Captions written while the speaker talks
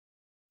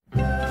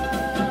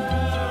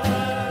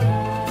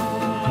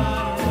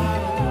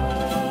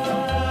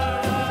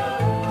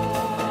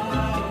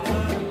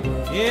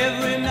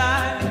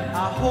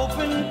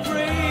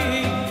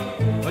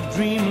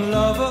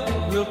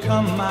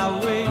come my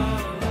way.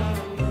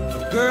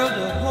 A girl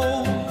to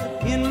hold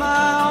in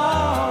my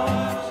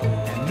arms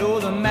and know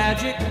the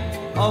magic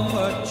of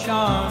her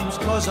charms.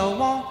 'Cause I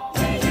want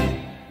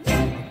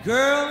a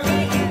girl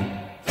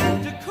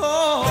to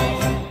call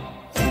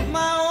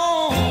my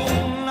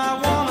own. I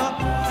want a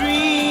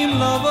dream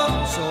lover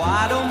so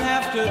I don't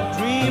have to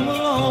dream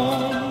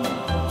alone.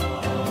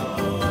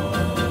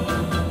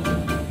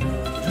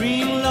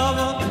 Dream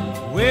lover,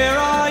 where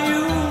are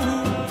you?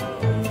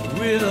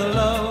 With a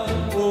love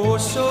oh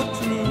so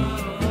true,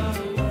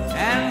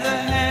 and the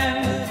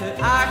hand that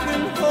I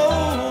can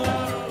hold,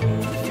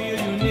 feel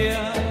you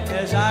near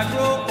as I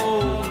grow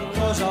old.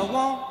 'Cause I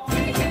want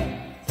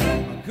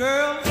a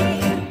girl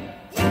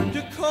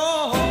to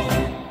call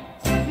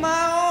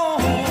my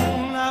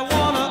own. I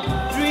want a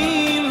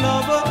dream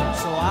lover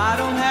so I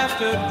don't have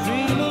to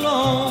dream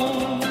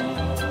alone.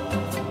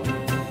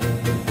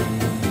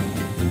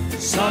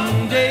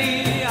 Someday,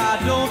 I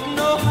don't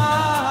know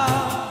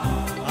how,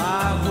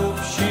 I hope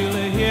she'll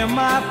hear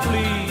my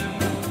plea.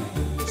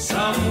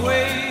 Some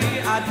way,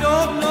 I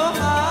don't know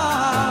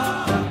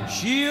how,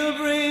 she'll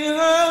bring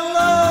her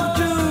love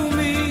to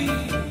me.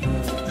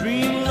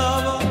 Dream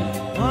lover,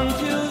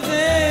 until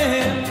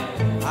then,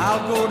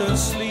 I'll go to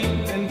sleep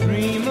and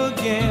dream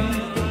again.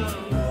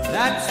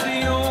 That's the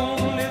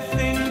only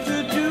thing to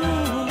do,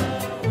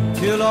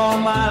 till all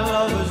my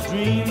lover's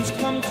dreams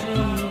come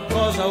true.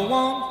 'Cause I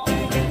want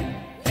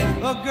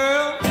a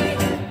girl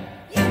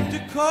to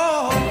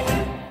call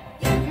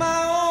my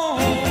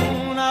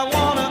own. I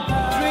want a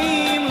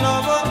dream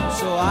lover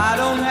so I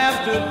don't have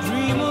to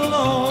dream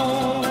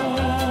alone.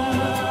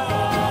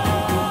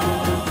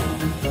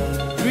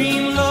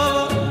 Dream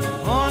lover,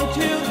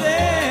 until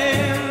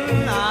then,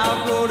 I'll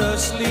go to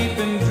sleep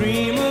and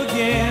dream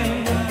again.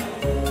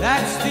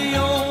 That's the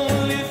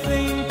only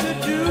thing to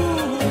do,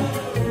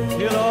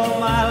 till all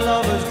my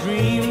lover's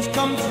dreams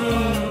come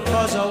true.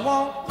 'Cause I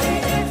want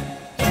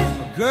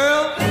a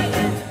girl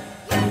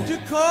to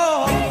call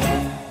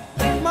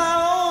my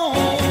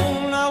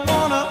own. I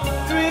want a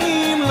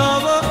dream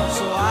lover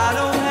so I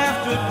don't have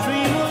to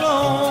dream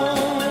alone.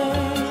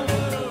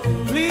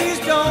 Please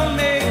don't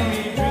make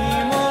me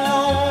dream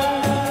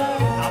alone.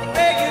 I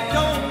beg you,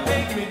 don't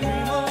make me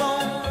dream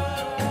alone.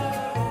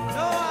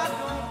 No, I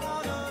don't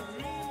wanna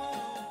dream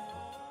alone.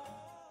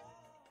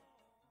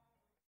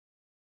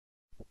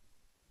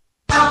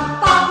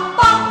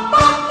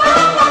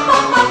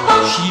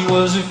 She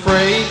was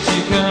afraid to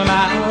come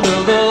out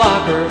of the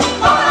locker.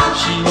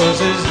 She was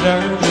as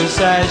nervous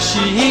as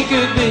she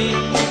could be.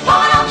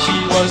 She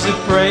was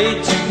afraid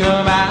to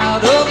come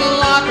out of the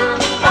locker.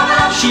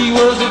 She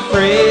was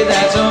afraid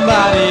that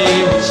somebody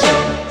would say,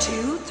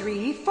 2,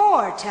 3,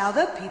 4, tell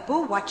the people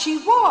what she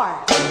wore.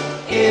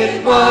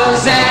 it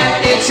was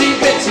an itsy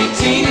bitsy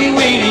teeny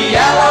weeny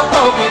yellow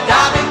polka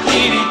dot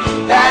bikini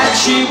that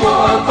she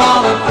wore for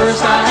the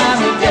first time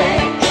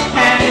today.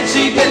 An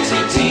itsy bitsy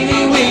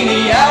teeny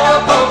weeny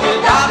yellow polka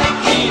dot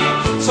bikini,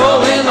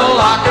 so in the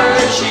locker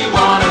she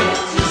wanted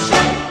to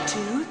say,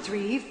 2,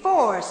 3,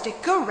 4,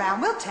 stick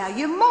around, we'll tell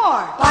you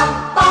more.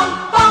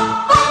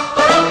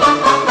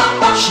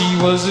 She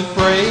was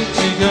afraid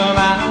to come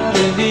out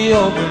in the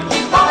open,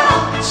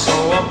 so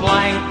a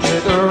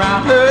blanket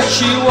around her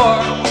she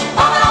wore.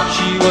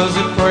 She was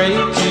afraid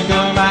to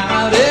come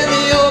out in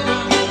the open,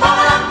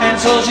 and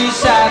so she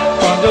sat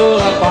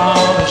bundled up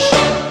on a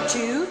shelf.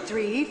 2,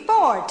 3,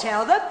 4,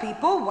 tell the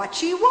people what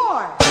she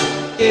wore.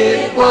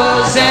 It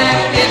was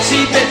an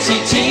itsy bitsy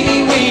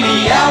teeny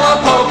weeny yellow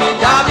polka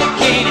dot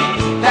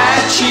bikini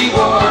that she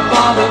wore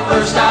for the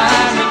first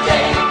time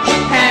today.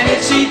 An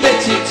itsy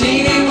bitsy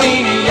teeny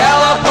weeny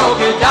yellow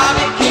polka dot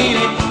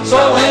bikini, so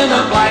in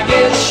the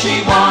blanket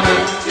she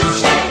wanted to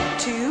stay.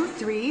 2,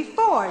 3,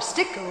 4,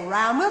 stick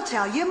around, we'll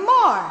tell you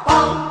more.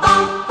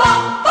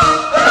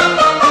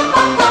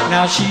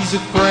 Now she's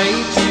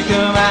afraid to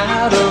come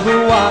out of the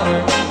water,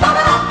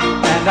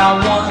 and I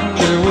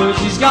wonder what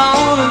she's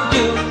gonna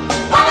do.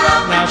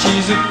 Now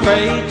she's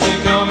afraid to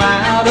come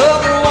out of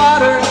the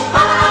water,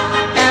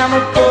 and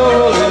the poor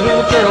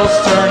little girl's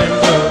turning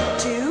blue.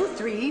 2,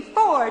 3,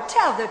 4,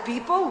 tell the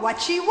people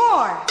what she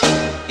wore.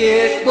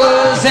 It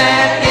was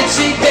an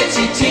itsy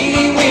bitsy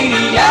teeny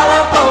weeny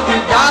yellow polka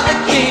dot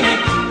bikini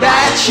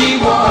that she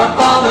wore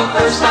for the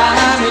first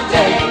time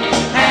today.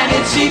 An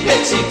itsy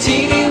bitsy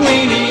teeny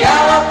weeny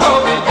yellow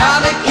polka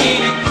dot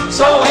bikini,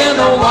 so in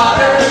the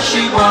water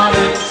she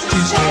wanted to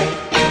stay.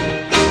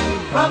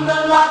 From the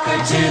locker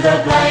to the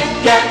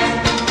blanket,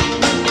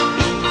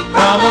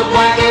 from the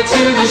blanket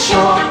to the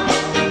shore,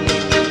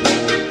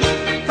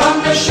 from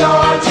the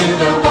shore to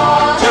the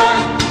water,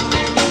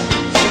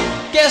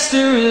 guess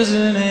there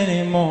isn't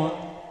any more.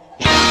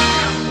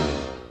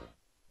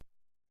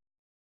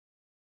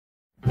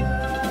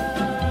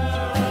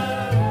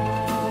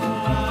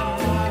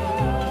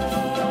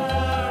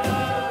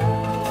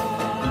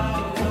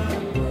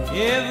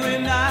 Every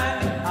night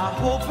I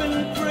hope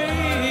and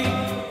pray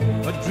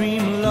a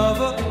dream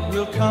lover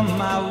will come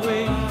my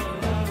way,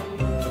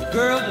 a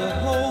girl to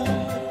hold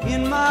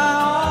in my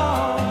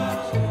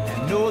arms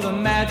and know the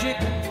magic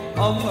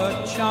of her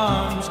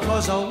charms,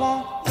 'cause I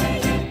want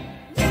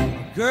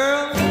a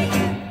girl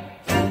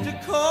to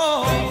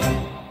call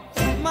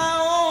my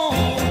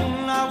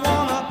own. I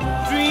want a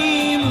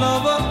dream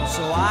lover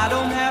so I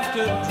don't have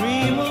to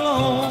dream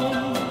alone.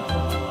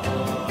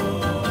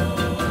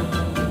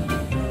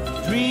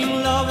 Dream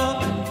lover,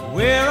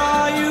 where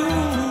are you?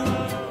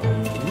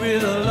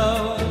 With a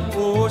love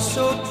oh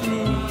so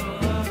true,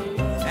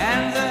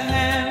 and the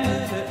hand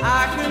that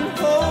I can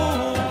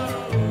hold,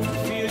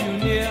 feel you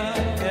near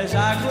as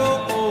I grow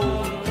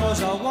old.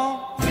 'Cause I want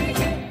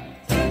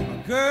a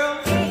girl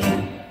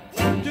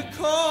to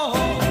call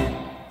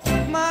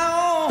my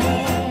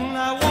own.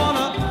 I want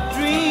a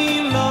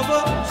dream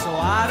lover so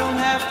I don't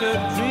have to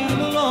dream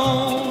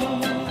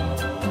alone.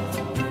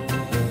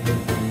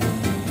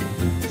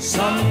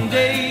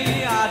 Someday,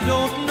 I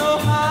don't know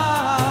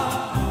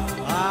how,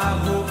 I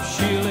hope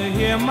she'll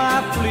hear my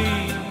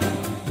plea.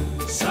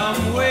 Some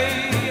way,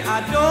 I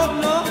don't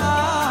know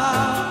how,